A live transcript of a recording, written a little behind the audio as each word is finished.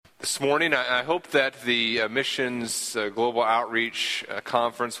This morning, I hope that the Missions Global Outreach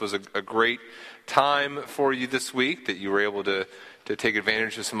Conference was a great time for you this week, that you were able to take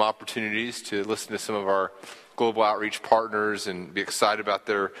advantage of some opportunities to listen to some of our global outreach partners and be excited about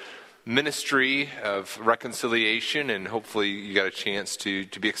their ministry of reconciliation, and hopefully you got a chance to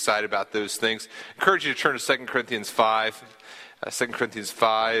be excited about those things. I encourage you to turn to 2 Corinthians 5, 2 Corinthians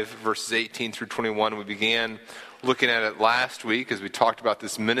 5, verses 18 through 21. We began looking at it last week as we talked about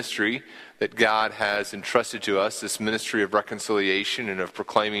this ministry that God has entrusted to us, this ministry of reconciliation and of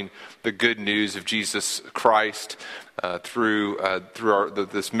proclaiming the good news of Jesus Christ through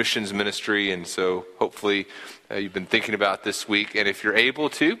this missions ministry. And so hopefully you've been thinking about this week. And if you're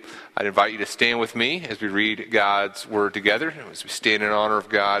able to, I'd invite you to stand with me as we read God's Word together, as we stand in honor of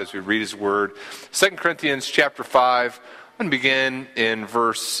God, as we read His Word. 2 Corinthians chapter 5. I'm going to begin in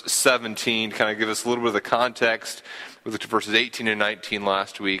verse 17, to kind of give us a little bit of the context. We looked at verses 18 and 19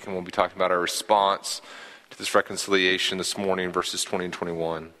 last week, and we'll be talking about our response to this reconciliation this morning, verses 20 and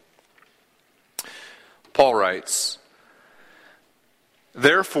 21. Paul writes,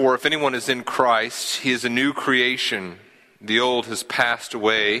 "Therefore, if anyone is in Christ, he is a new creation. The old has passed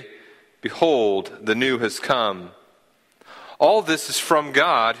away. Behold, the new has come. All this is from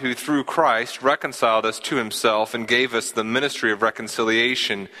God, who through Christ reconciled us to himself and gave us the ministry of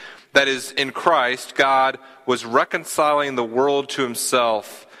reconciliation. That is, in Christ, God was reconciling the world to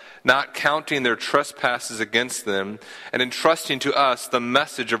himself, not counting their trespasses against them, and entrusting to us the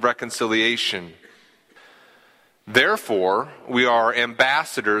message of reconciliation. Therefore, we are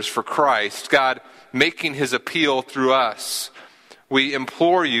ambassadors for Christ, God making his appeal through us. We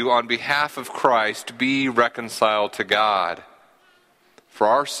implore you on behalf of Christ, be reconciled to God. For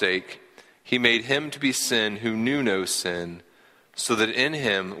our sake, he made him to be sin who knew no sin, so that in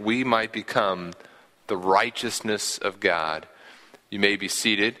him we might become the righteousness of God." You may be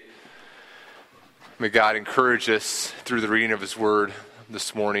seated. May God encourage us through the reading of his word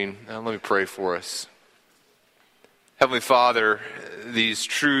this morning. Let me pray for us. Heavenly Father, these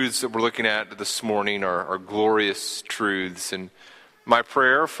truths that we're looking at this morning are glorious truths, and my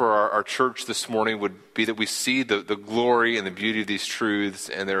prayer for our church this morning would be that we see the glory and the beauty of these truths,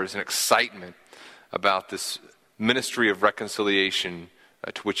 and there is an excitement about this ministry of reconciliation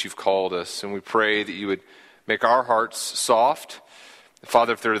to which you've called us. And we pray that you would make our hearts soft.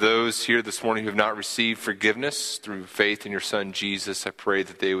 Father, if there are those here this morning who have not received forgiveness through faith in your Son Jesus, I pray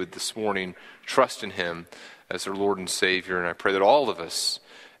that they would this morning trust in him as their Lord and Savior. And I pray that all of us,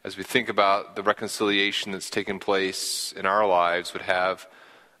 as we think about the reconciliation that's taken place in our lives, would have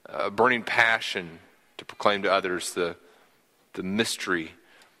a burning passion to proclaim to others the mystery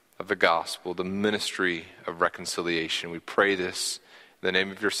of the gospel, the ministry of reconciliation. We pray this in the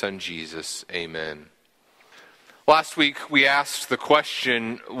name of your Son, Jesus. Amen. Last week, we asked the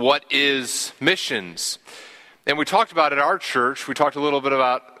question, what is missions? And we talked about at our church, we talked a little bit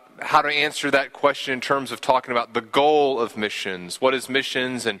about how to answer that question in terms of talking about the goal of missions. What is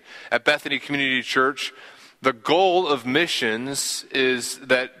missions? And at Bethany Community Church, the goal of missions is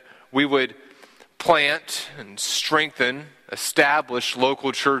that we would plant and strengthen, establish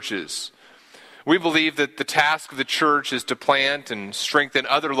local churches. We believe that the task of the church is to plant and strengthen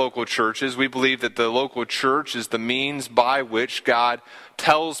other local churches. We believe that the local church is the means by which God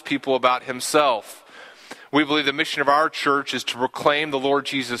tells people about himself. We believe the mission of our church is to proclaim the Lord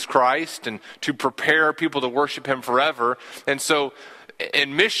Jesus Christ and to prepare people to worship him forever. And so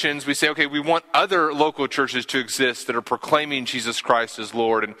in missions, we say, okay, we want other local churches to exist that are proclaiming Jesus Christ as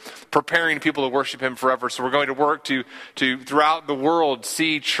Lord and preparing people to worship him forever. So we're going to work to throughout the world,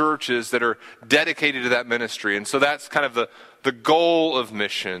 see churches that are dedicated to that ministry. And so that's kind of the goal of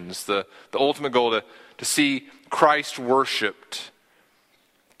missions, the ultimate goal to see Christ worshiped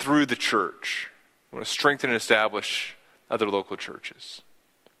through the church. We want to strengthen and establish other local churches.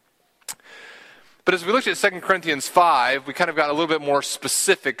 But as we looked at 2 Corinthians 5, we kind of got a little bit more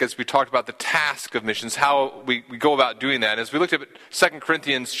specific as we talked about the task of missions, how we go about doing that. As we looked at 2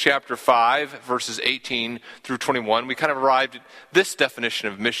 Corinthians chapter 5, verses 18 through 21, we kind of arrived at this definition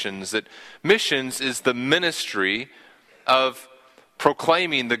of missions, that missions is the ministry of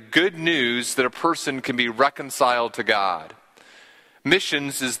proclaiming the good news that a person can be reconciled to God.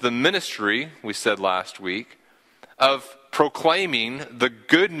 Missions is the ministry, we said last week, of proclaiming the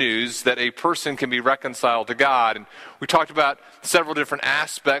good news that a person can be reconciled to God. And we talked about several different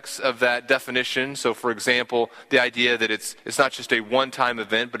aspects of that definition. So, for example, the idea that it's not just a one-time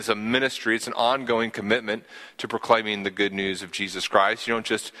event, but it's a ministry. It's an ongoing commitment to proclaiming the good news of Jesus Christ. You don't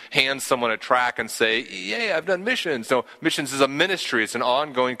just hand someone a tract and say, "Yay, I've done missions." No, missions is a ministry. It's an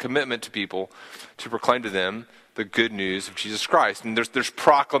ongoing commitment to people to proclaim to them the good news of Jesus Christ. And there's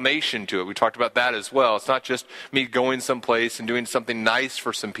proclamation to it. We talked about that as well. It's not just me going someplace and doing something nice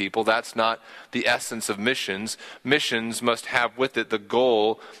for some people. That's not the essence of missions. Missions must have with it the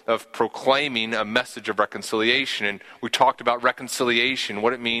goal of proclaiming a message of reconciliation. And we talked about reconciliation,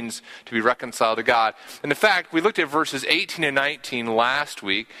 what it means to be reconciled to God. And in fact, we looked at verses 18 and 19 last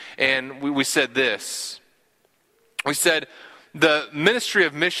week, and we said this. We said, the ministry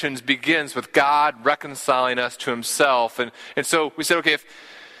of missions begins with God reconciling us to himself. And so we said, okay, if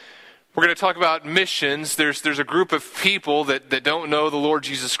we're going to talk about missions, there's a group of people that don't know the Lord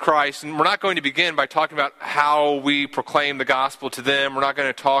Jesus Christ. And we're not going to begin by talking about how we proclaim the gospel to them. We're not going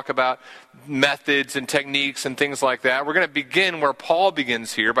to talk about methods and techniques and things like that. We're going to begin where Paul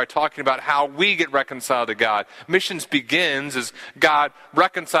begins here by talking about how we get reconciled to God. Missions begins as God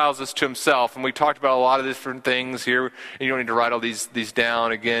reconciles us to himself. And we talked about a lot of different things here. And you don't need to write all these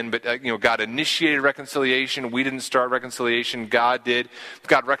down again. But God initiated reconciliation. We didn't start reconciliation. God did.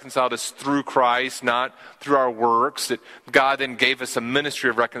 God reconciled us through Christ, not through our works. That God then gave us a ministry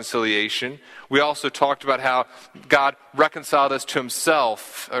of reconciliation. We also talked about how God reconciled us to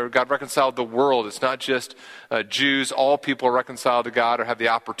himself, or God reconciled the world. It's not just Jews. All people are reconciled to God or have the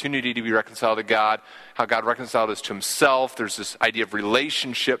opportunity to be reconciled to God. How God reconciled us to himself. There's this idea of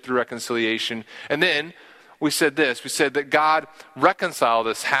relationship through reconciliation. And then we said this. We said that God reconciled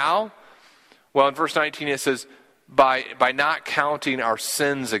us. How? Well, in verse 19 it says, by not counting our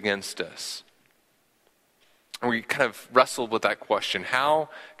sins against us. And we kind of wrestled with that question. How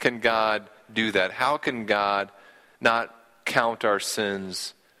can God do that? How can God not count our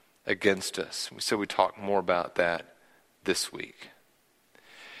sins against us? We said we'd talk more about that this week.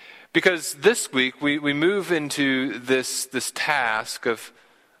 Because this week we move into this task of,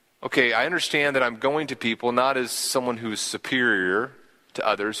 okay, I understand that I'm going to people not as someone who is superior to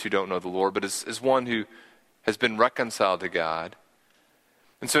others who don't know the Lord, but as one who has been reconciled to God.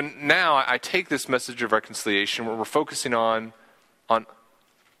 And so now I take this message of reconciliation where we're focusing on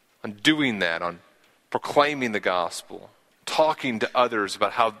doing that, on proclaiming the gospel, talking to others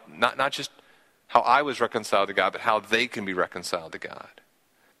about how, not just how I was reconciled to God, but how they can be reconciled to God.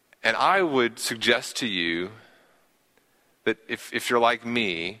 And I would suggest to you that if you're like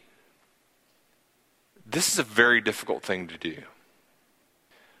me, this is a very difficult thing to do.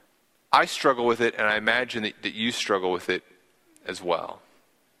 I struggle with it, and I imagine that you struggle with it as well.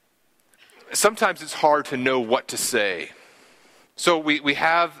 Sometimes it's hard to know what to say. So we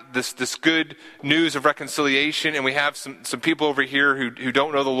have this good news of reconciliation, and we have some people over here who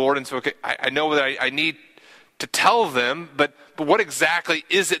don't know the Lord, and so okay, I know that I need to tell them, but what exactly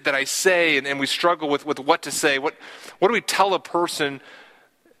is it that I say? And we struggle with what to say. What do we tell a person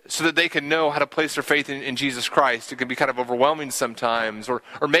so that they can know how to place their faith in Jesus Christ? It can be kind of overwhelming sometimes. Or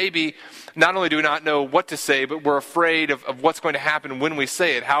maybe not only do we not know what to say, but we're afraid of what's going to happen when we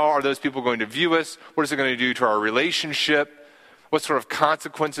say it. How are those people going to view us? What is it going to do to our relationship? What sort of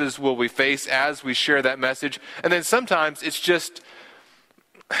consequences will we face as we share that message? And then sometimes it's just,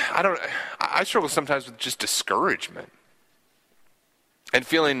 I struggle sometimes with just discouragement and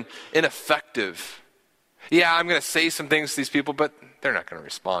feeling ineffective. Yeah, I'm going to say some things to these people, but they're not going to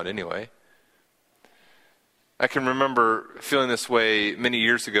respond anyway. I can remember feeling this way many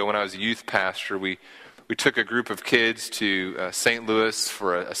years ago when I was a youth pastor. We took a group of kids to St. Louis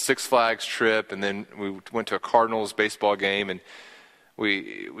for a Six Flags trip, and then we went to a Cardinals baseball game, and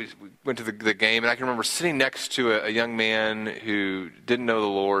we went to the game, and I can remember sitting next to a young man who didn't know the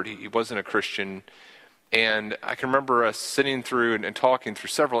Lord. He wasn't a Christian, and I can remember us sitting through and talking through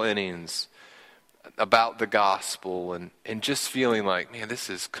several innings about the gospel and just feeling like, man, this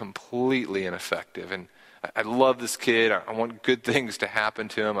is completely ineffective. And I love this kid. I want good things to happen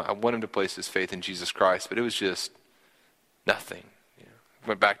to him. I want him to place his faith in Jesus Christ. But it was just nothing.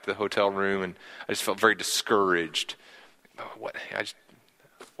 Went back to the hotel room and I just felt very discouraged. What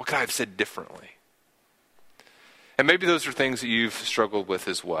could I have said differently? And maybe those are things that you've struggled with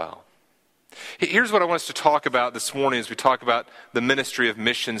as well. Here's what I want us to talk about this morning as we talk about the ministry of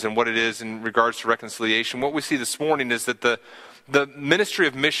missions and what it is in regards to reconciliation. What we see this morning is that the ministry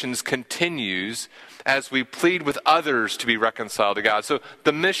of missions continues as we plead with others to be reconciled to God. So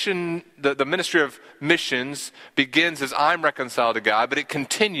the ministry of missions begins as I'm reconciled to God, but it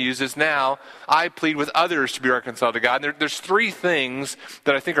continues as now I plead with others to be reconciled to God. And there's three things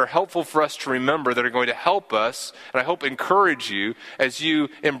that I think are helpful for us to remember that are going to help us, and I hope encourage you as you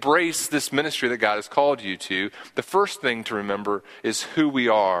embrace this ministry that God has called you to. The first thing to remember is who we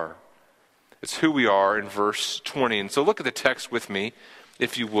are. It's who we are in verse 20. And so look at the text with me,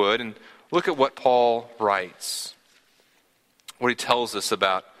 if you would, and look at what Paul writes, what he tells us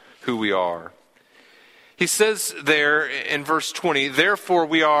about who we are. He says there in verse 20, therefore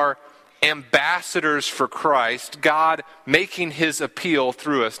we are ambassadors for Christ, God making his appeal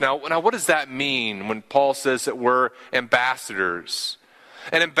through us. Now, what does that mean when Paul says that we're ambassadors?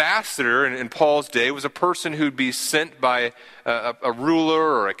 An ambassador in Paul's day was a person who'd be sent by a ruler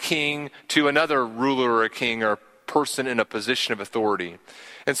or a king to another ruler or a king or a person in a position of authority.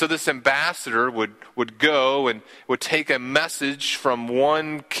 And so this ambassador would go and would take a message from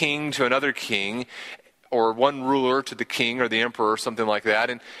one king to another king, or one ruler to the king or the emperor or something like that.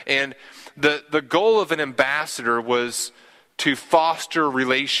 And the goal of an ambassador was to foster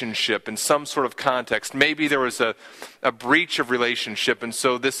relationship in some sort of context. Maybe there was a breach of relationship, and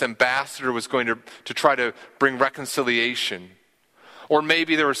so this ambassador was going to try to bring reconciliation. Or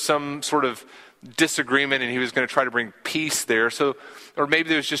maybe there was some sort of disagreement and he was going to try to bring peace there. Or maybe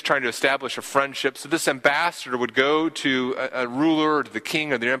they was just trying to establish a friendship. So this ambassador would go to a ruler or to the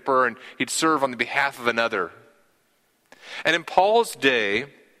king or the emperor, and he'd serve on the behalf of another. And in Paul's day,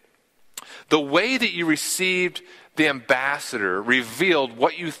 the way that you received the ambassador revealed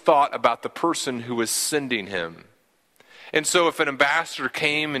what you thought about the person who was sending him. And so if an ambassador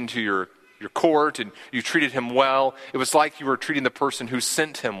came into your court and you treated him well, it was like you were treating the person who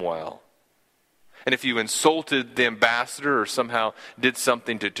sent him well. And if you insulted the ambassador or somehow did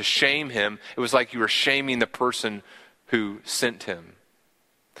something to shame him, it was like you were shaming the person who sent him.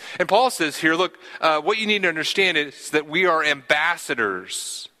 And Paul says here, look, what you need to understand is that we are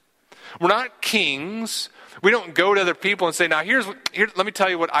ambassadors. We're not kings. We don't go to other people and say, now here, let me tell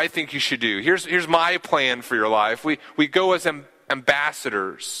you what I think you should do. Here's my plan for your life. We go as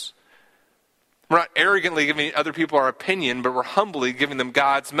ambassadors. We're not arrogantly giving other people our opinion, but we're humbly giving them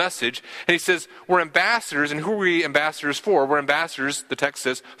God's message. And he says, we're ambassadors, and who are we ambassadors for? We're ambassadors, the text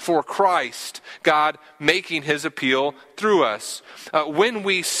says, for Christ, God making his appeal through us. When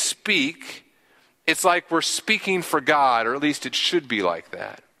we speak, it's like we're speaking for God, or at least it should be like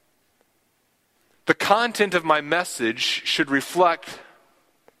that. The content of my message should reflect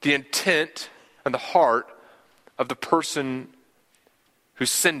the intent and the heart of the person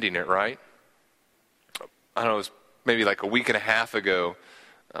who's sending it, right? I don't know, it was maybe like a week and a half ago.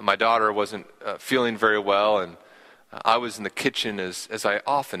 My daughter wasn't feeling very well, and I was in the kitchen, as I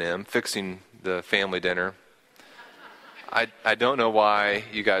often am, fixing the family dinner. I don't know why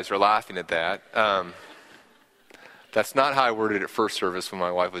you guys are laughing at that. That's not how I worded it at first service when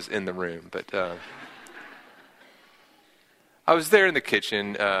my wife was in the room, but I was there in the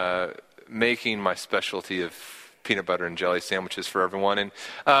kitchen making my specialty of peanut butter and jelly sandwiches for everyone. And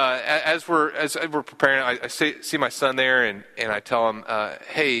as we're preparing, I see my son there, and I tell him,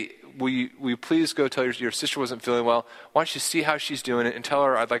 hey, will you please go tell your sister wasn't feeling well? Why don't you see how she's doing and tell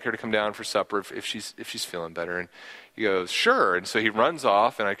her I'd like her to come down for supper if she's feeling better. And he goes, sure. And so he runs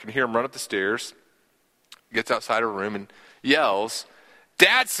off, and I can hear him run up the stairs, gets outside her room and yells,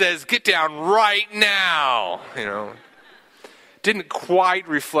 Dad says, get down right now. Didn't quite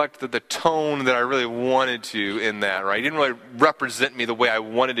reflect the tone that I really wanted to in that, right? It didn't really represent me the way I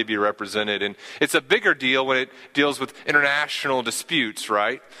wanted to be represented. And it's a bigger deal when it deals with international disputes,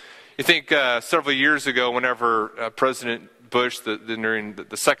 right? You think several years ago, whenever President Bush, during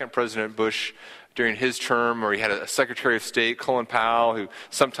the second President Bush, during his term, or he had a Secretary of State, Colin Powell, who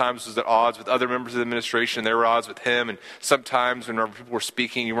sometimes was at odds with other members of the administration, they were at odds with him, and sometimes whenever people were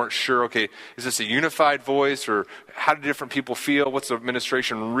speaking, you weren't sure, okay, is this a unified voice, or how do different people feel? What's the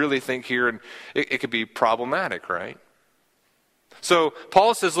administration really think here? And it could be problematic, right? So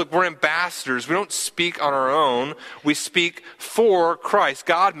Paul says, look, we're ambassadors. We don't speak on our own. We speak for Christ,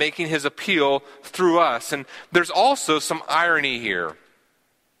 God making his appeal through us. And there's also some irony here.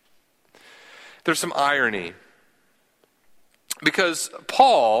 There's some irony. Because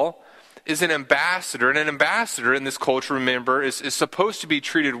Paul is an ambassador, and an ambassador in this culture, remember, is supposed to be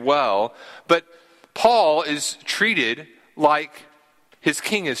treated well, but Paul is treated like his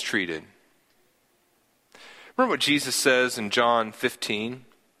king is treated. Remember what Jesus says in John 15?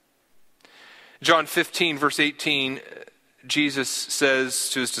 John 15, verse 18, Jesus says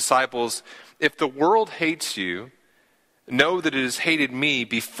to his disciples, if the world hates you, know that it has hated me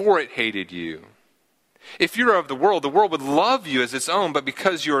before it hated you. If you're of the world would love you as its own, but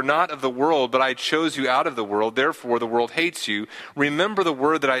because you are not of the world, but I chose you out of the world, therefore the world hates you. Remember the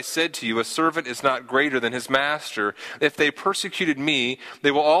word that I said to you, a servant is not greater than his master. If they persecuted me, they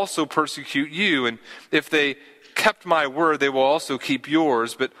will also persecute you, and if they kept my word, they will also keep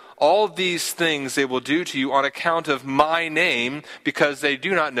yours. But all these things they will do to you on account of my name, because they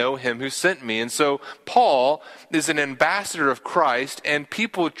do not know him who sent me. And so Paul is an ambassador of Christ, and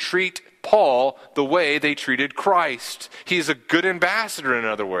people treat Paul the way they treated Christ. He's a good ambassador, in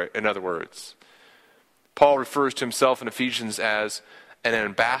other words. Paul refers to himself in Ephesians as an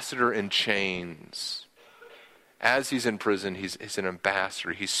ambassador in chains. As he's in prison, he's an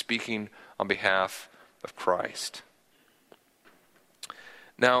ambassador. He's speaking on behalf of Christ.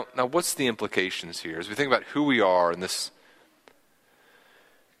 Now, what's the implications here? As we think about who we are in this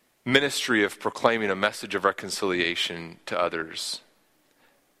ministry of proclaiming a message of reconciliation to others,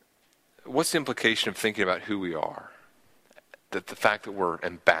 what's the implication of thinking about who we are? That the fact that we're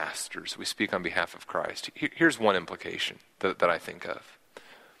ambassadors, we speak on behalf of Christ. Here's one implication that I think of.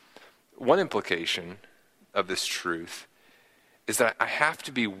 One implication of this truth is that I have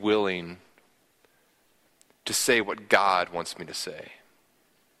to be willing to say what God wants me to say.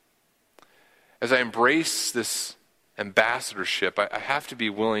 As I embrace this ambassadorship, I have to be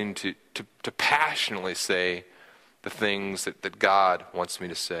willing to passionately say the things that God wants me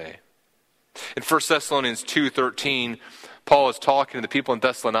to say. In 1 Thessalonians 2:13, Paul is talking to the people in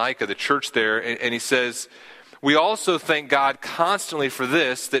Thessalonica, the church there, and he says, "We also thank God constantly for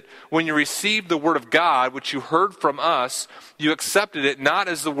this, that when you received the word of God, which you heard from us, you accepted it not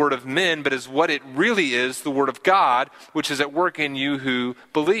as the word of men, but as what it really is, the word of God, which is at work in you who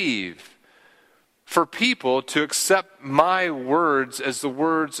believe." For people to accept my words as the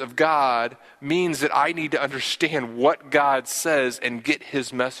words of God means that I need to understand what God says and get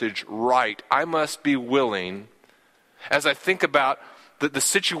his message right. I must be willing, as I think about the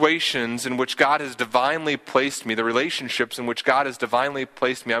situations in which God has divinely placed me, the relationships in which God has divinely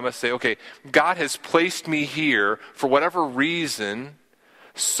placed me, I must say, okay, God has placed me here for whatever reason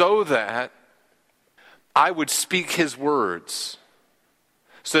so that I would speak his words.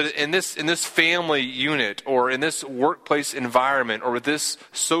 So that in this family unit or in this workplace environment or with this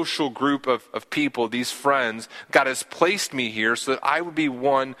social group of people, these friends, God has placed me here so that I would be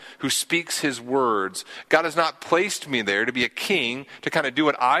one who speaks his words. God has not placed me there to be a king, to kind of do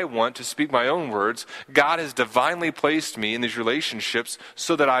what I want, to speak my own words. God has divinely placed me in these relationships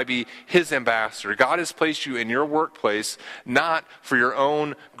so that I be his ambassador. God has placed you in your workplace not for your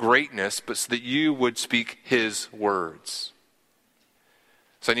own greatness, but so that you would speak his words.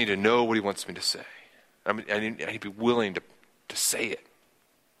 So I need to know what he wants me to say. I need to be willing to say it.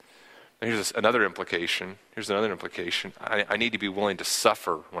 And here's another implication. I need to be willing to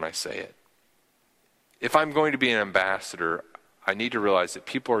suffer when I say it. If I'm going to be an ambassador, I need to realize that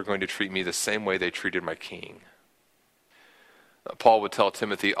people are going to treat me the same way they treated my king. Paul would tell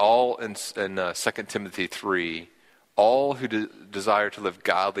Timothy, all in 2 Timothy 3, all who desire to live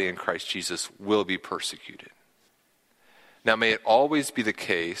godly in Christ Jesus will be persecuted. Now, may it always be the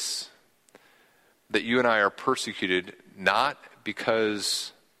case that you and I are persecuted not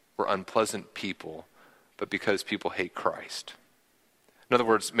because we're unpleasant people, but because people hate Christ. In other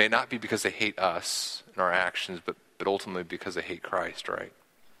words, may it not be because they hate us and our actions, but ultimately because they hate Christ, right?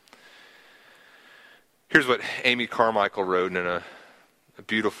 Here's what Amy Carmichael wrote in a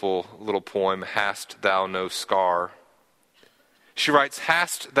beautiful little poem, "Hast Thou No Scar?" She writes,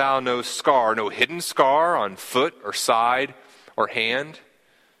 "Hast thou no scar, no hidden scar on foot or side or hand?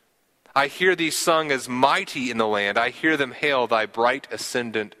 I hear thee sung as mighty in the land. I hear them hail thy bright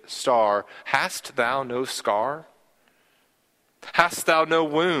ascendant star. Hast thou no scar? Hast thou no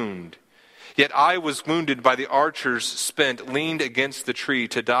wound? Yet I was wounded by the archers spent, leaned against the tree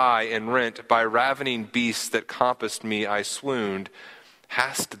to die and rent. By ravening beasts that compassed me I swooned.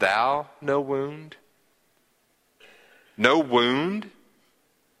 Hast thou no wound? No wound?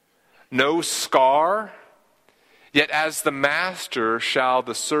 No scar? Yet as the master shall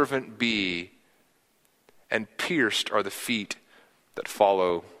the servant be, and pierced are the feet that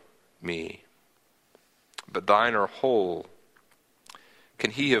follow me. But thine are whole.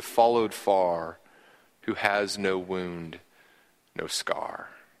 Can he have followed far who has no wound, no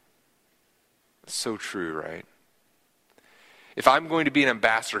scar?" It's so true, right? If I'm going to be an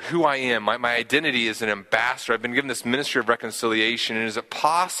ambassador, who I am, my identity is an ambassador. I've been given this ministry of reconciliation, and is it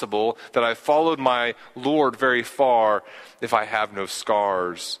possible that I've followed my Lord very far if I have no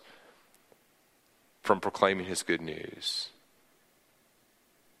scars from proclaiming his good news?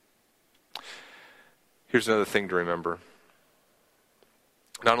 Here's another thing to remember.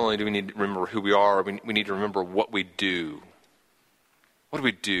 Not only do we need to remember who we are, we need to remember what we do. What do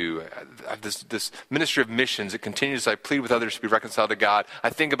we do? This ministry of missions, it continues. I plead with others to be reconciled to God. I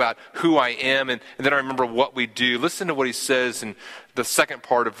think about who I am, and then I remember what we do. Listen to what he says in the second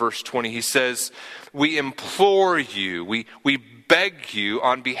part of verse 20. He says, "We implore you, we beg you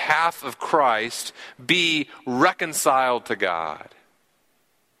on behalf of Christ, be reconciled to God."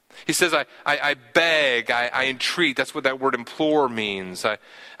 He says, I beg, I entreat. That's what that word implore means.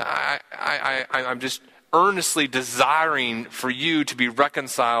 I'm just earnestly desiring for you to be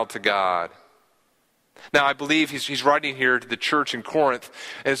reconciled to God. Now, I believe he's writing here to the church in Corinth.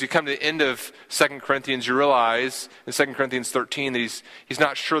 And as we come to the end of 2 Corinthians, you realize in 2 Corinthians 13 that he's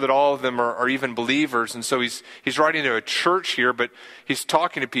not sure that all of them are even believers. And so he's writing to a church here, but he's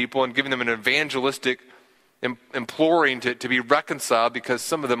talking to people and giving them an evangelistic imploring to be reconciled, because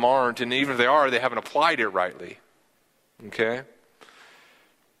some of them aren't. And even if they are, they haven't applied it rightly. Okay?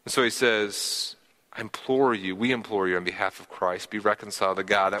 And so he says, we implore you on behalf of Christ, be reconciled to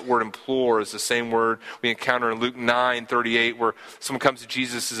God. That word implore is the same word we encounter in Luke 9:38, where someone comes to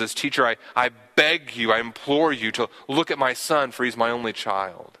Jesus and says, Teacher, I beg you, I implore you to look at my son, for he's my only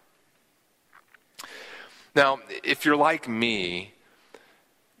child. Now, if you're like me,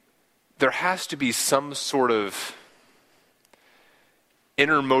 there has to be some sort of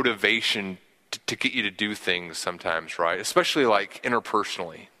inner motivation to get you to do things sometimes, right? Especially like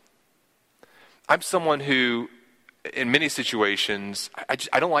interpersonally. I'm someone who, in many situations,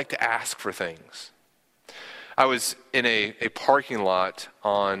 I don't like to ask for things. I was in a parking lot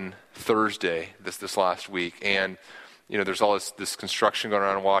on Thursday this last week, and there's all this construction going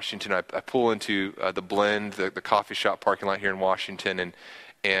on in Washington. I pull into the Blend, the coffee shop parking lot here in Washington,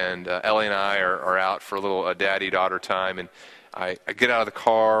 and Ellie and I are out for a little daddy-daughter time, and I get out of the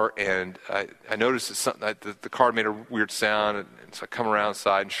car, and I notice that something, the car made a weird sound, and so I come around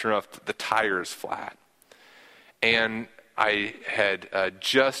inside, and sure enough, the tire is flat. And I had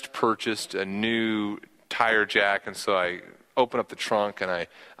just purchased a new tire jack, and so I open up the trunk, and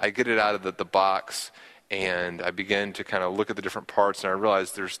I get it out of the box, and I begin to kind of look at the different parts, and I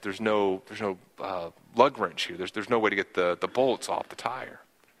realize there's no lug wrench here. There's no way to get the bolts off the tire.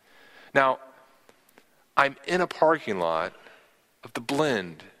 Now, I'm in a parking lot of the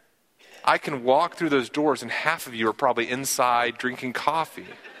Blend. I can walk through those doors, and half of you are probably inside drinking coffee.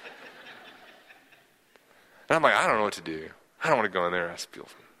 And I'm like, I don't know what to do. I don't want to go in there and ask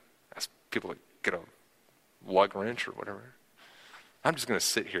people to get a lug wrench or whatever. I'm just going to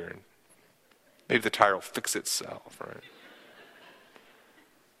sit here, and maybe the tire will fix itself, right?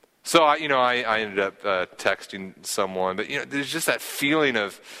 So I ended up texting someone, but there's just that feeling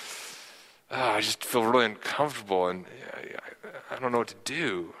of, I just feel really uncomfortable, and I don't know what to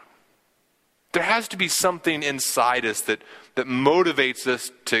do. There has to be something inside us that motivates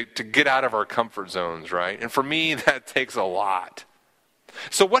us to get out of our comfort zones, right? And for me, that takes a lot.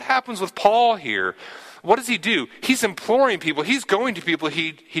 So what happens with Paul here? What does he do? He's imploring people. He's going to people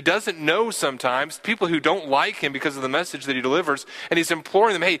he doesn't know sometimes, people who don't like him because of the message that he delivers, and he's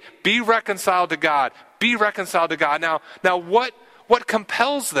imploring them, hey, be reconciled to God. Be reconciled to God. Now what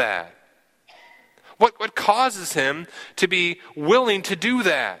compels that? What causes him to be willing to do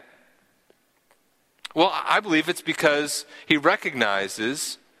that? Well, I believe it's because he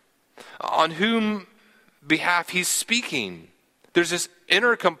recognizes on whom behalf he's speaking. There's this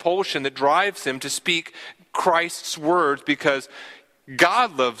inner compulsion that drives him to speak Christ's words because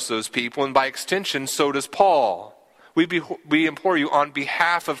God loves those people, and by extension, so does Paul. We implore you on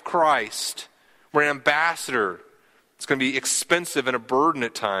behalf of Christ. We're an ambassador. It's going to be expensive and a burden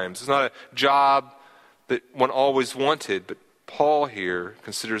at times. It's not a job that one always wanted, but Paul here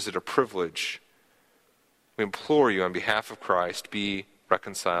considers it a privilege. We implore you on behalf of Christ, be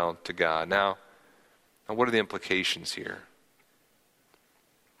reconciled to God. Now what are the implications here?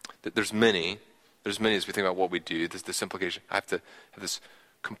 There's many as we think about what we do. This implication, I have to have this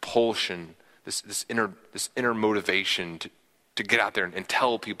compulsion, this inner motivation to get out there and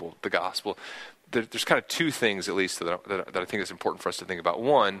tell people the gospel. There's kind of two things, at least, that I think is important for us to think about.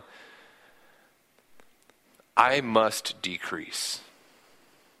 One, I must decrease.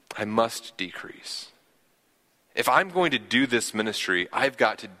 I must decrease. If I'm going to do this ministry, I've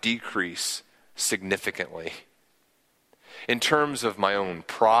got to decrease significantly. In terms of my own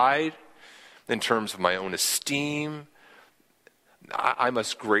pride, in terms of my own esteem, I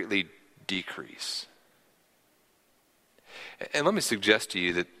must greatly decrease. And let me suggest to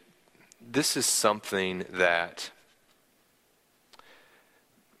you that this is something that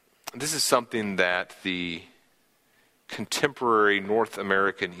the contemporary North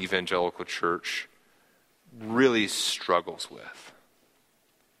American evangelical church really struggles with.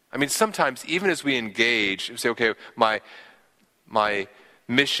 I mean, sometimes even as we engage and say, okay, my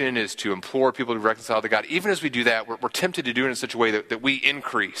mission is to implore people to reconcile to God, even as we do that, we're tempted to do it in such a way that we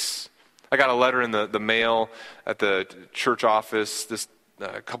increase. I got a letter in the mail at the church office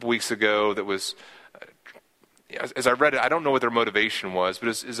a couple weeks ago that was, as I read it, I don't know what their motivation was, but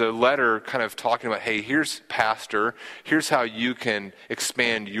it's a letter kind of talking about, hey, here's pastor, here's how you can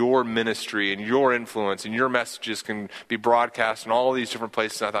expand your ministry and your influence, and your messages can be broadcast in all these different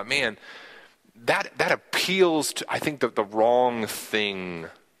places. And I thought, man, that appeals to, I think, the wrong thing.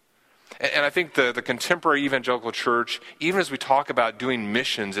 And I think the contemporary evangelical church, even as we talk about doing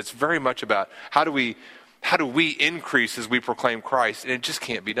missions, it's very much about how do we increase as we proclaim Christ, and it just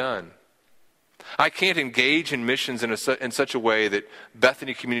can't be done. I can't engage in missions in such a way that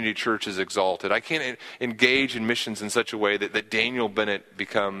Bethany Community Church is exalted. I can't engage in missions in such a way that Daniel Bennett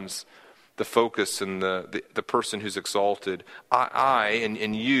becomes the focus and the person who's exalted. I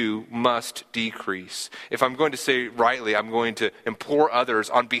and you must decrease. If I'm going to say rightly, I'm going to implore others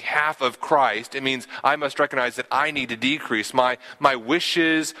on behalf of Christ, it means I must recognize that I need to decrease. My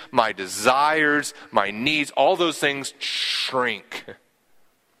wishes, my desires, my needs, all those things shrink.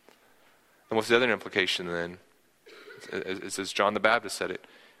 And what's the other implication then? It's as John the Baptist said it.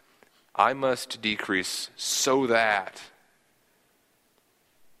 I must decrease so that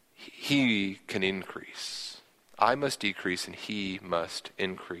he can increase. I must decrease and he must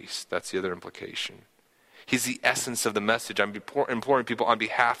increase. That's the other implication. He's the essence of the message. I'm imploring people on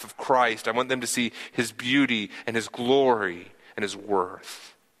behalf of Christ. I want them to see his beauty and his glory and his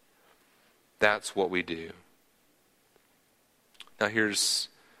worth. That's what we do. Now here's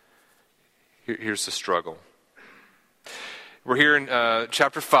the struggle. We're here in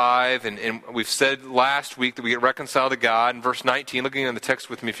chapter 5, and we've said last week that we get reconciled to God. In verse 19, looking at the text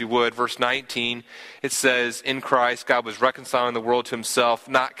with me if you would, verse 19, it says, in Christ, God was reconciling the world to himself,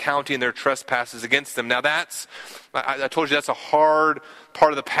 not counting their trespasses against them. Now I told you that's a hard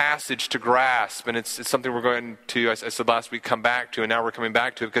part of the passage to grasp, and it's something we're going to, I said last week, come back to, and now we're coming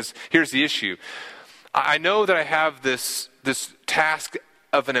back to it, because here's the issue. I know that I have this task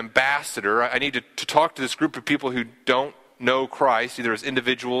of an ambassador. I need to talk to this group of people who don't know Christ, either as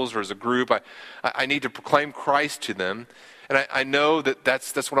individuals or as a group. I need to proclaim Christ to them. And I know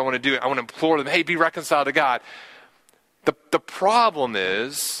that's what I want to do. I want to implore them, hey, be reconciled to God. The problem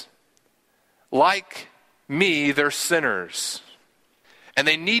is, like me, they're sinners. And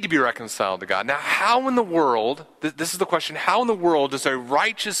they need to be reconciled to God. Now, how in the world, this is the question, how in the world does a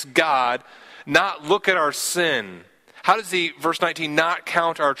righteous God not look at our sin? How does he, verse 19, not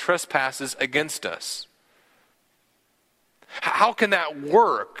count our trespasses against us? How can that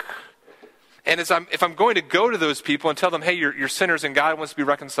work? And if I'm going to go to those people and tell them, hey, you're sinners and God wants to be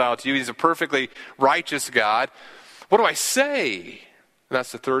reconciled to you, he's a perfectly righteous God, what do I say? And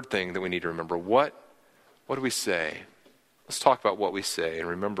that's the third thing that we need to remember. What do we say? Let's talk about what we say and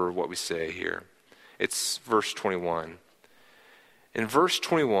remember what we say here. It's verse 21. In verse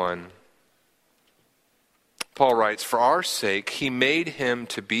 21, Paul writes, for our sake, he made him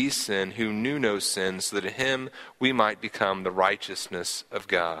to be sin who knew no sin, so that in him we might become the righteousness of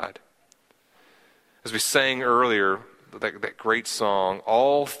God. As we sang earlier, that great song,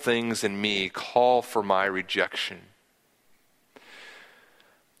 all things in me call for my rejection.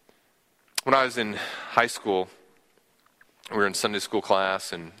 When I was in high school, we were in Sunday school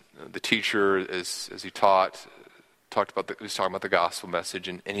class, and the teacher, as he was talking about the gospel message,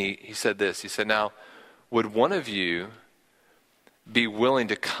 and he said this. He said, now, would one of you be willing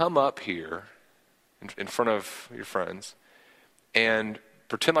to come up here in front of your friends and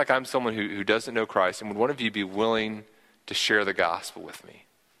pretend like I'm someone who doesn't know Christ, and would one of you be willing to share the gospel with me?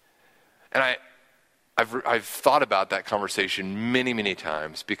 And I've thought about that conversation many, many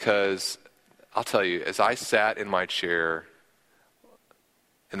times, because I'll tell you, as I sat in my chair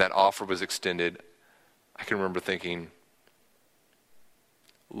and that offer was extended, I can remember thinking,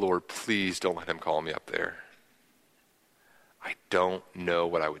 Lord, please don't let him call me up there. I don't know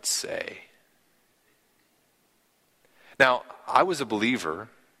what I would say. Now, I was a believer.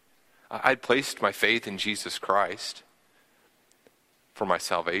 I'd placed my faith in Jesus Christ for my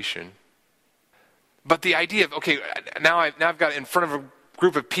salvation. But the idea of, okay, now I've got in front of a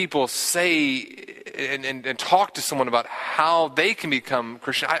group of people say and talk to someone about how they can become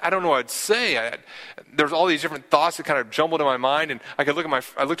Christian. I don't know what I'd say. There's all these different thoughts that kind of jumbled in my mind, and I looked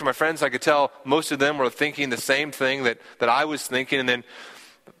at my friends, and I could tell most of them were thinking the same thing that I was thinking, and then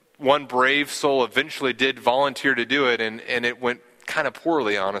one brave soul eventually did volunteer to do it, and it went kind of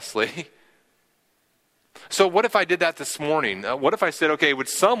poorly, honestly. So what if I did that this morning? What if I said, okay, would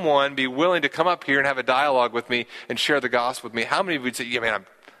someone be willing to come up here and have a dialogue with me and share the gospel with me? How many of you would say, yeah, man,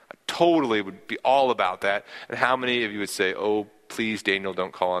 I totally would be all about that? And how many of you would say, oh, please, Daniel,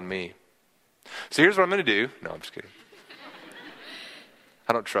 don't call on me? So here's what I'm going to do. No, I'm just kidding.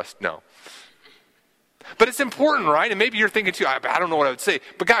 I don't trust, no. But it's important, right? And maybe you're thinking too, I don't know what I would say.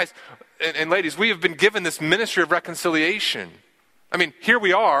 But guys and ladies, we have been given this ministry of reconciliation. I mean, here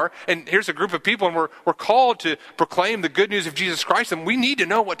we are, and here's a group of people, and we're called to proclaim the good news of Jesus Christ, and we need to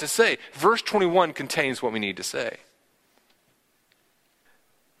know what to say. Verse 21 contains what we need to say.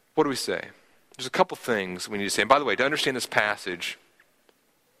 What do we say? There's a couple things we need to say. And by the way, to understand this passage,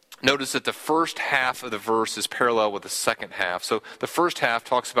 notice that the first half of the verse is parallel with the second half. So the first half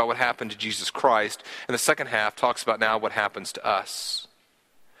talks about what happened to Jesus Christ, and the second half talks about now what happens to us.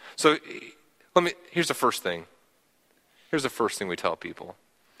 So here's the first thing. Here's the first thing we tell people.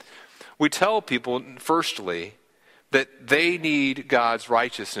 We tell people, firstly, that they need God's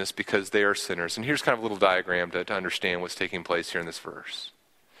righteousness because they are sinners. And here's kind of a little diagram to understand what's taking place here in this verse.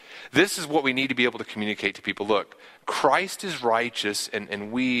 This is what we need to be able to communicate to people. Look, Christ is righteous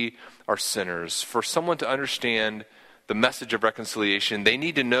and we are sinners. For someone to understand the message of reconciliation, they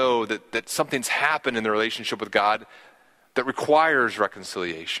need to know that something's happened in their relationship with God that requires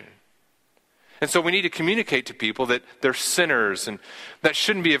reconciliation. And so we need to communicate to people that they're sinners, and that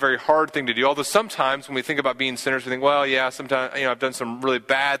shouldn't be a very hard thing to do. Although sometimes when we think about being sinners, we think, well, yeah, sometimes I've done some really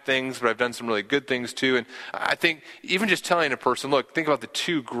bad things, but I've done some really good things too. And I think even just telling a person, look, think about the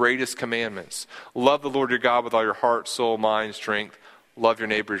two greatest commandments. Love the Lord your God with all your heart, soul, mind, strength. Love your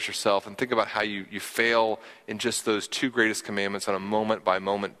neighbor as yourself. And think about how you fail in just those two greatest commandments on a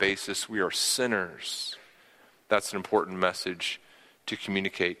moment-by-moment basis. We are sinners. That's an important message to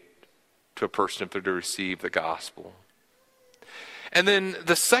communicate to a person if they're to receive the gospel. And then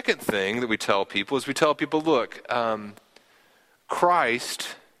the second thing that we tell people is we tell people, look,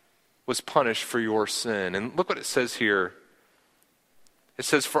 Christ was punished for your sin. And look what it says here. It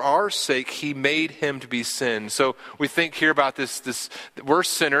says, for our sake, he made him to be sin. So we think here about this we're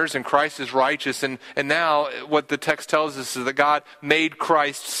sinners and Christ is righteous. And now what the text tells us is that God made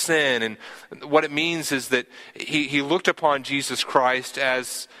Christ sin. And what it means is that he looked upon Jesus Christ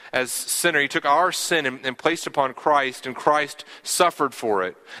as sinner. He took our sin and placed upon Christ, and Christ suffered for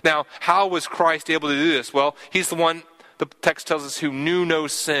it. Now, how was Christ able to do this? Well, he's the one, the text tells us, who knew no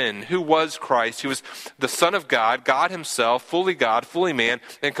sin. Who was Christ? He was the Son of God, God himself, fully God, fully man,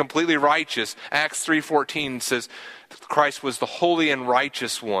 and completely righteous. Acts 3:14 says Christ was the holy and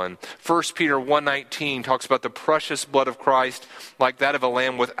righteous one. 1 Peter 1:19 talks about the precious blood of Christ like that of a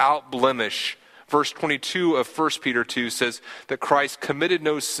lamb without blemish. Verse 22 of 1 Peter 2 says that Christ committed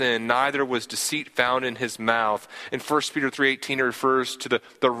no sin, neither was deceit found in his mouth. In 1 Peter 3:18 it refers to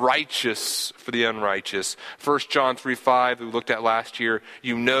the righteous for the unrighteous. 1 John 3:5 we looked at last year,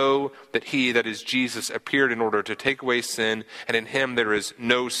 you know that he, that is Jesus, appeared in order to take away sin, and in him there is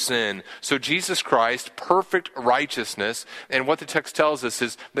no sin. So Jesus Christ, perfect righteousness, and what the text tells us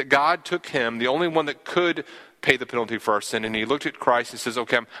is that God took him, the only one that could pay the penalty for our sin, and he looked at Christ and says,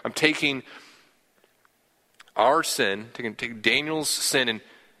 okay, I'm taking our sin, taking Daniel's sin and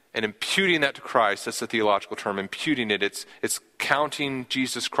imputing that to Christ. That's the theological term, imputing it. It's counting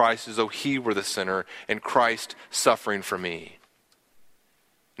Jesus Christ as though he were the sinner and Christ suffering for me.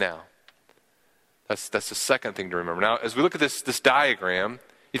 Now, that's the second thing to remember. Now, as we look at this diagram,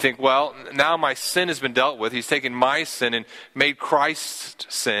 you think, well, now my sin has been dealt with. He's taken my sin and made Christ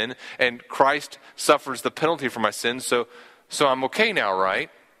sin, and Christ suffers the penalty for my sin, so I'm okay now, right?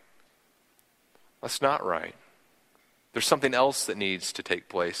 That's not right. There's something else that needs to take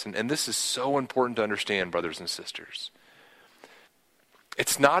place. And this is so important to understand, brothers and sisters.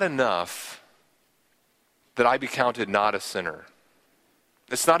 It's not enough that I be counted not a sinner.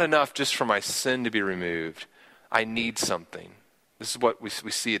 It's not enough just for my sin to be removed. I need something. This is what we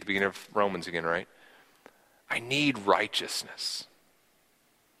see at the beginning of Romans again, right? I need righteousness.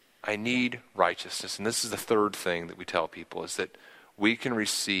 I need righteousness. And this is the third thing that we tell people, is that we can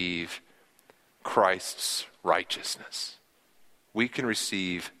receive Christ's righteousness. We can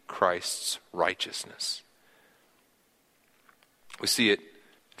receive Christ's righteousness. We see it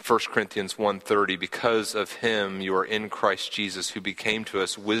in 1 Corinthians 1:30, because of him you are in Christ Jesus, who became to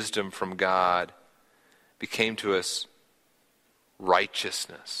us wisdom from God, became to us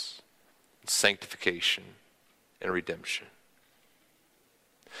righteousness, sanctification, and redemption.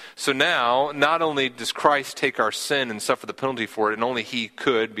 So now, not only does Christ take our sin and suffer the penalty for it, and only he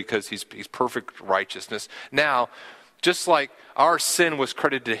could because he's perfect righteousness. Now, just like our sin was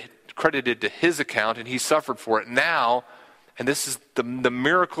credited to his account and he suffered for it, now, and this is the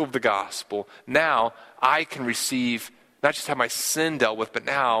miracle of the gospel, now I can receive, not just have my sin dealt with, but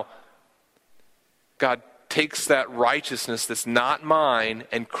now God takes that righteousness that's not mine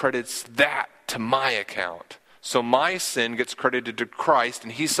and credits that to my account. So my sin gets credited to Christ,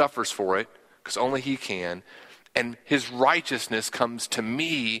 and he suffers for it, because only he can. And his righteousness comes to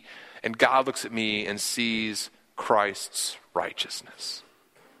me, and God looks at me and sees Christ's righteousness.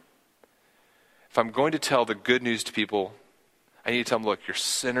 If I'm going to tell the good news to people, I need to tell them, look, you're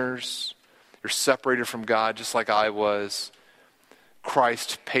sinners. You're separated from God just like I was.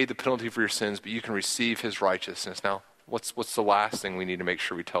 Christ paid the penalty for your sins, but you can receive his righteousness. Now, what's the last thing we need to make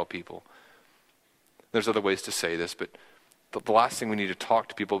sure we tell people? There's other ways to say this, but the last thing we need to talk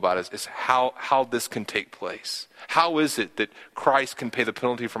to people about is how this can take place. How is it that Christ can pay the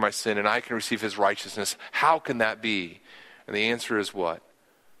penalty for my sin and I can receive his righteousness? How can that be? And the answer is what?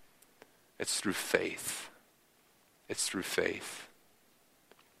 It's through faith. It's through faith.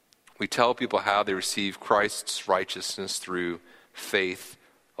 We tell people how they receive Christ's righteousness through faith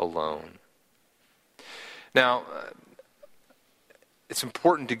alone. Now, it's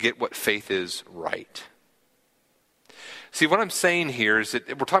important to get what faith is right. See, what I'm saying here is that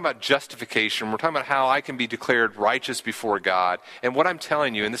we're talking about justification. We're talking about how I can be declared righteous before God. And what I'm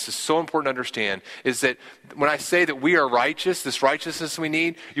telling you, and this is so important to understand, is that when I say that we are righteous, this righteousness we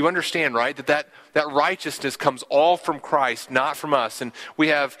need, you understand, right, that righteousness comes all from Christ, not from us. And we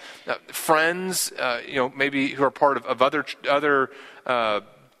have friends, maybe who are part of other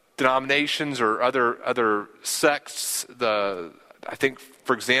denominations or other sects. I think,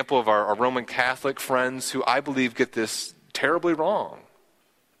 for example, of our Roman Catholic friends who I believe get this terribly wrong.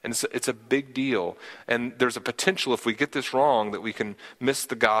 And it's a big deal. And there's a potential, if we get this wrong, that we can miss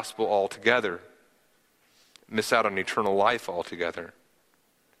the gospel altogether. Miss out on eternal life altogether.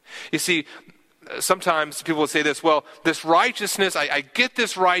 You see, sometimes people will say this, well, this righteousness, I get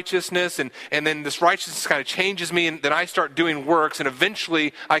this righteousness, and then this righteousness kind of changes me, and then I start doing works, and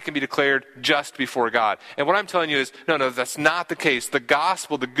eventually I can be declared just before God. And what I'm telling you is, no, that's not the case. The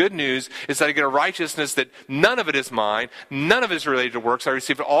gospel, the good news, is that I get a righteousness that none of it is mine, none of it is related to works. I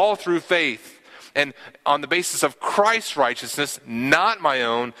receive it all through faith. And on the basis of Christ's righteousness, not my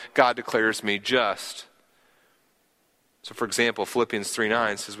own, God declares me just. So, for example, Philippians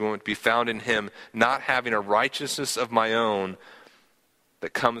 3:9 says we want to be found in him, not having a righteousness of my own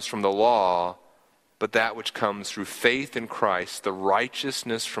that comes from the law, but that which comes through faith in Christ, the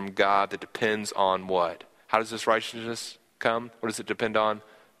righteousness from God that depends on what? How does this righteousness come? What does it depend on?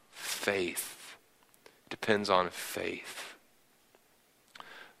 Faith. It depends on faith.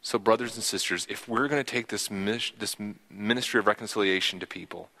 So, brothers and sisters, if we're going to take this ministry of reconciliation to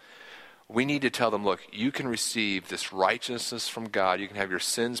people, we need to tell them, look, you can receive this righteousness from God. You can have your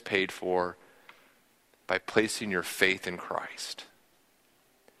sins paid for by placing your faith in Christ.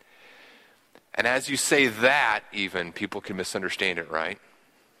 And as you say that, even, people can misunderstand it, right?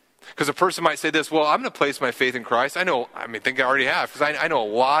 Because a person might say this, well, I'm going to place my faith in Christ. I think I already have, because I know a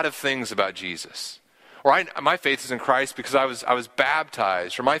lot of things about Jesus. Or my faith is in Christ because I was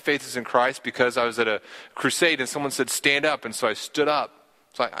baptized. Or my faith is in Christ because I was at a crusade and someone said, stand up, and so I stood up.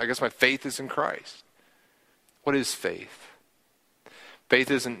 So I guess my faith is in Christ. What is faith? Faith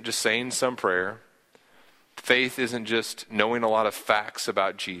isn't just saying some prayer. Faith isn't just knowing a lot of facts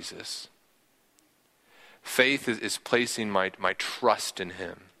about Jesus. Faith is placing my trust in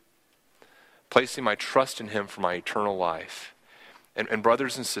him. Placing my trust in him for my eternal life. And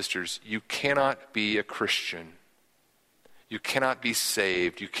brothers and sisters, you cannot be a Christian. You cannot be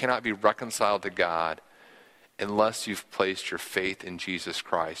saved. You cannot be reconciled to God unless you've placed your faith in Jesus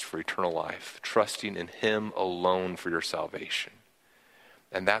Christ for eternal life, trusting in him alone for your salvation.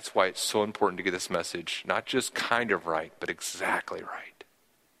 And that's why it's so important to get this message, not just kind of right, but exactly right.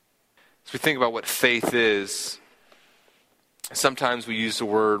 As we think about what faith is, sometimes we use the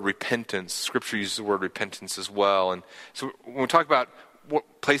word repentance. Scripture uses the word repentance as well. And so when we talk about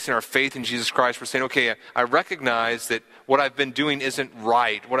placing our faith in Jesus Christ, we're saying, okay, I recognize that what I've been doing isn't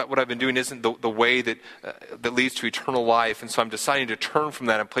right. What I've been doing isn't the way that leads to eternal life. And so I'm deciding to turn from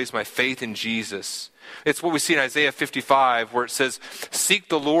that and place my faith in Jesus. It's what we see in Isaiah 55, where it says, seek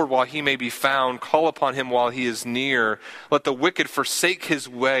the Lord while he may be found, call upon him while he is near. Let the wicked forsake his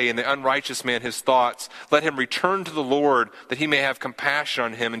way, and the unrighteous man his thoughts. Let him return to the Lord, that he may have compassion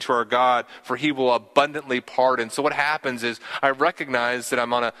on him, and to our God, for he will abundantly pardon. So what happens is, I recognize that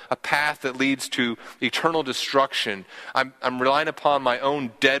I'm on a path that leads to eternal destruction. I'm relying upon my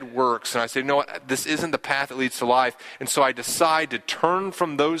own dead works, and I say, no, this isn't the path that leads to life. And so I decide to turn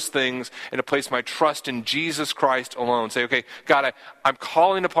from those things and to place my trust in Jesus Christ alone. Say, okay, God, I'm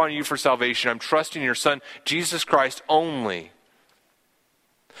calling upon you for salvation. I'm trusting in your Son, Jesus Christ only.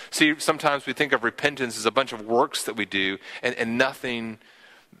 See, sometimes we think of repentance as a bunch of works that we do, and nothing,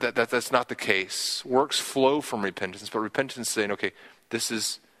 that's not the case. Works flow from repentance, but repentance is saying, okay,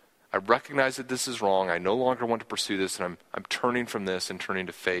 I recognize that this is wrong. I no longer want to pursue this, and I'm turning from this and turning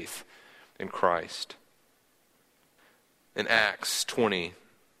to faith in Christ. In Acts 20,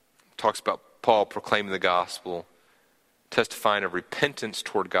 talks about Paul proclaiming the gospel, testifying of repentance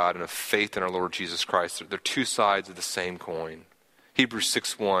toward God and of faith in our Lord Jesus Christ. They're two sides of the same coin. Hebrews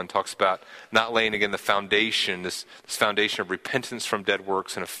 6:1 talks about not laying again the foundation, this foundation of repentance from dead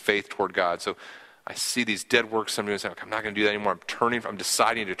works and of faith toward God. So I see these dead works I'm doing. I'm not going to do that anymore. I'm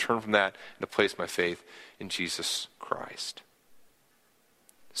deciding to turn from that and to place my faith in Jesus Christ.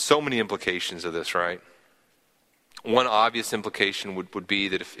 So many implications of this, right? One obvious implication would be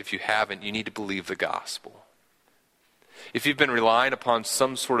that if you haven't, you need to believe the gospel. If you've been relying upon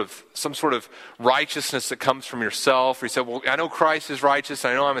some sort of righteousness that comes from yourself, or you say, well, I know Christ is righteous,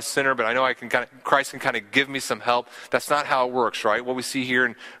 and I know I'm a sinner, but I know Christ can kind of give me some help. That's not how it works, right? What we see here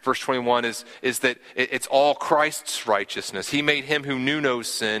in verse 21 is that it's all Christ's righteousness. He made him who knew no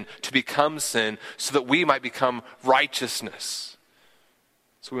sin to become sin so that we might become righteousness.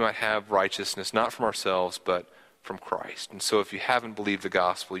 So we might have righteousness, not from ourselves, but from Christ. And so if you haven't believed the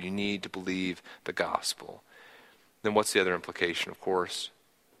gospel, you need to believe the gospel. Then what's the other implication, of course?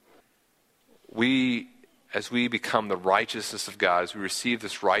 As we become the righteousness of God, as we receive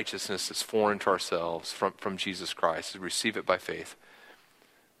this righteousness that's foreign to ourselves from Jesus Christ, as we receive it by faith,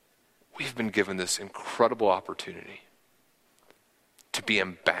 we've been given this incredible opportunity to be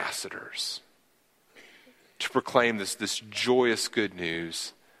ambassadors, to proclaim this joyous good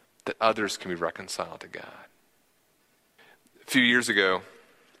news that others can be reconciled to God. A few years ago,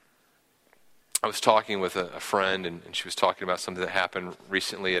 I was talking with a friend, and she was talking about something that happened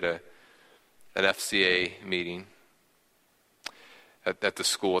recently at an FCA meeting at the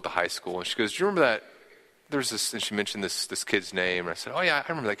school, at the high school. And she goes, do you remember that? There's this, and she mentioned this kid's name. And I said, oh yeah, I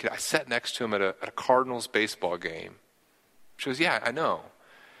remember that kid. I sat next to him at a Cardinals baseball game. She goes, yeah, I know.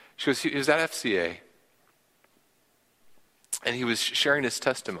 She goes, he was at FCA. And he was sharing his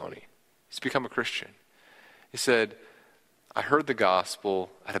testimony. He's become a Christian. He said, I heard the gospel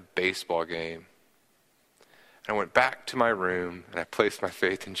at a baseball game. And I went back to my room and I placed my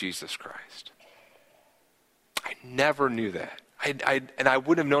faith in Jesus Christ. I never knew that. And I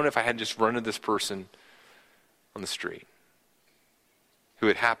wouldn't have known if I hadn't just run into this person on the street who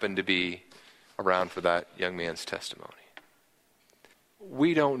had happened to be around for that young man's testimony.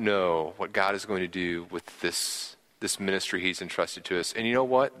 We don't know what God is going to do with this ministry he's entrusted to us. And you know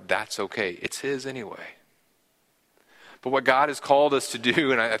what? That's okay. It's his anyway. But what God has called us to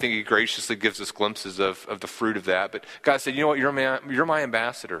do, and I think he graciously gives us glimpses of the fruit of that, but God said, you know what, you're my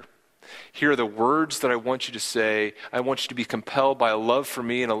ambassador. Here are the words that I want you to say. I want you to be compelled by a love for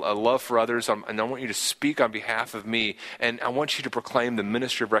me and a love for others, and I want you to speak on behalf of me, and I want you to proclaim the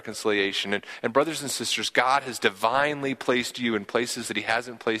ministry of reconciliation. And brothers and sisters, God has divinely placed you in places that he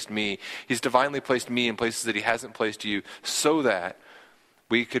hasn't placed me. He's divinely placed me in places that he hasn't placed you, so that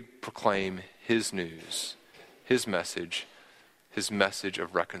we could proclaim his news, his message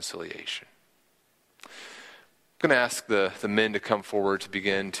of reconciliation. I'm going to ask the men to come forward to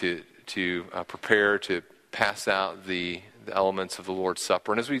begin to prepare to pass out the elements of the Lord's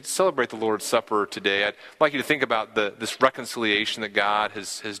Supper. And as we celebrate the Lord's Supper today, I'd like you to think about this reconciliation that God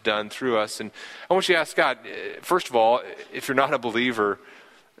has done through us. And I want you to ask God, first of all, if you're not a believer,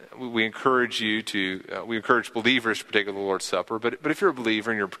 we encourage believers to partake of the Lord's Supper. But if you're a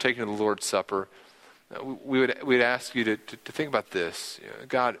believer and you're partaking of the Lord's Supper, we'd ask you to think about this.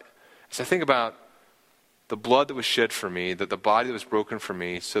 God, as I think about the blood that was shed for me, that the body that was broken for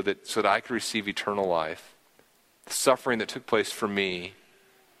me, so that I could receive eternal life, the suffering that took place for me,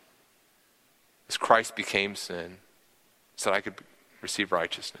 as Christ became sin, so that I could receive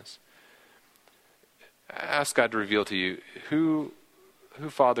righteousness. Ask God to reveal to you, who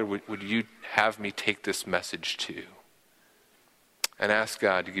Father, would you have me take this message to? And ask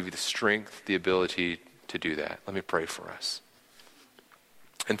God to give you the strength, the ability to do that. Let me pray for us.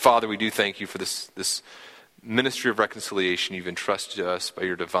 And Father, we do thank you for this ministry of reconciliation you've entrusted to us by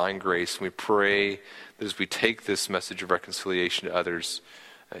your divine grace. And we pray that as we take this message of reconciliation to others,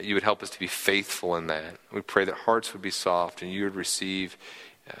 you would help us to be faithful in that. We pray that hearts would be soft and you would receive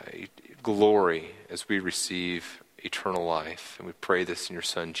glory as we receive eternal life. And we pray this in your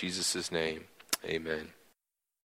Son, Jesus' name. Amen.